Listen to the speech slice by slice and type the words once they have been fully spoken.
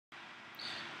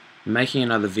I'm making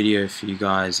another video for you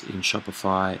guys in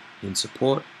Shopify in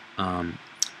support.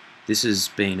 This has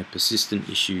been a persistent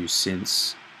issue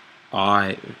since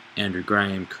I, Andrew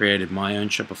Graham, created my own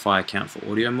Shopify account for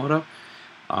Audio Modder.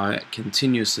 I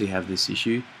continuously have this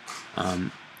issue.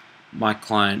 My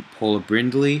client Paula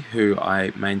Brindley, who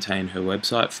I maintain her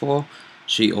website for,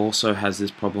 she also has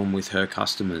this problem with her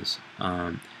customers.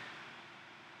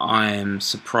 I am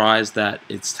surprised that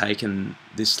it's taken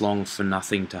this long for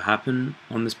nothing to happen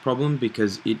on this problem,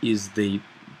 because it is the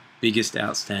biggest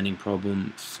outstanding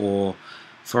problem for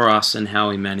us and how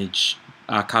we manage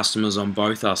our customers on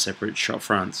both our separate shop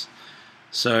fronts.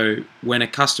 So when a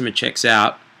customer checks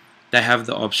out, they have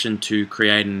the option to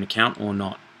create an account or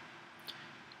not.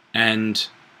 And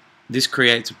this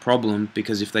creates a problem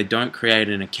because if they don't create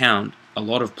an account, a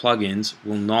lot of plugins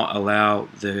will not allow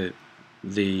the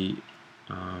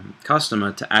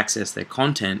customer to access their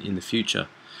content in the future.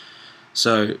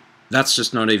 So that's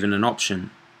just not even an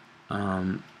option.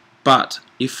 But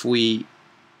if we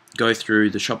go through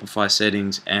the Shopify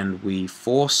settings and we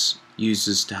force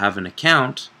users to have an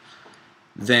account,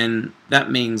 then that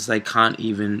means they can't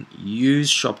even use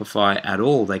Shopify at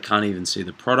all. They can't even see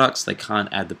the products. They can't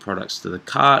add the products to the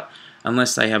cart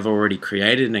unless they have already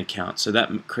created an account. So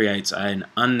that creates an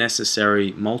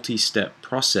unnecessary multi-step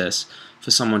process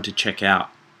for someone to check out.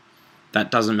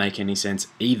 That doesn't make any sense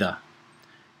either.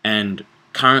 And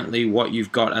currently what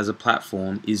you've got as a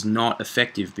platform is not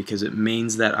effective, because it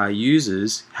means that our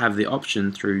users have the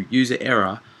option through user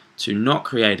error to not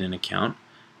create an account,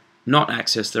 not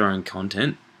access their own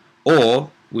content,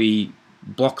 or we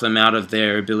block them out of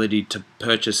their ability to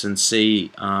purchase and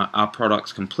see our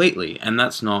products completely, and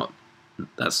that's not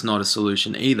a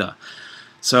solution either.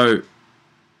 So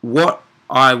what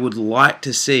I would like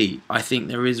to see, I think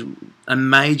there is a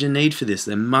major need for this.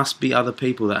 There must be other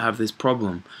people that have this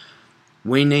problem.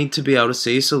 We need to be able to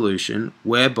see a solution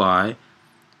whereby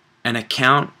an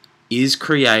account is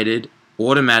created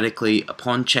automatically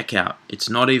upon checkout. It's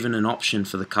not even an option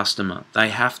for the customer. They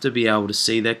have to be able to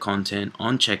see their content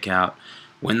on checkout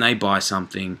when they buy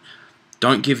something.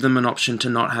 Don't give them an option to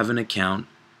not have an account.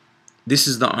 This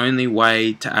is the only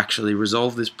way to actually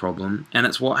resolve this problem, and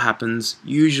it's what happens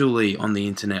usually on the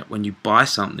internet. When you buy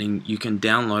something, you can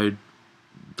download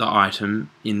the item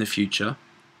in the future.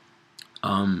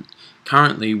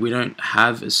 Currently, we don't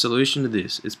have a solution to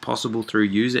this. It's possible through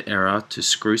user error to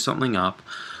screw something up,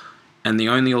 and the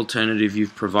only alternative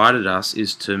you've provided us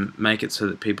is to make it so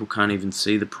that people can't even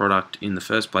see the product in the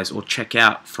first place, or check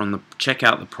out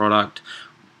the product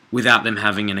without them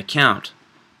having an account.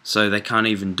 So they can't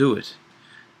even do it.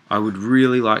 I would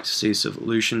really like to see a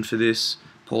solution for this.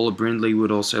 Paula Brindley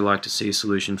would also like to see a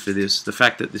solution for this. The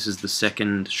fact that this is the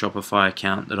second Shopify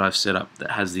account that I've set up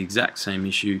that has the exact same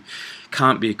issue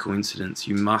can't be a coincidence.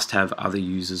 You must have other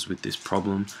users with this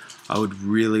problem. I would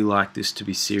really like this to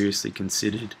be seriously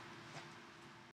considered.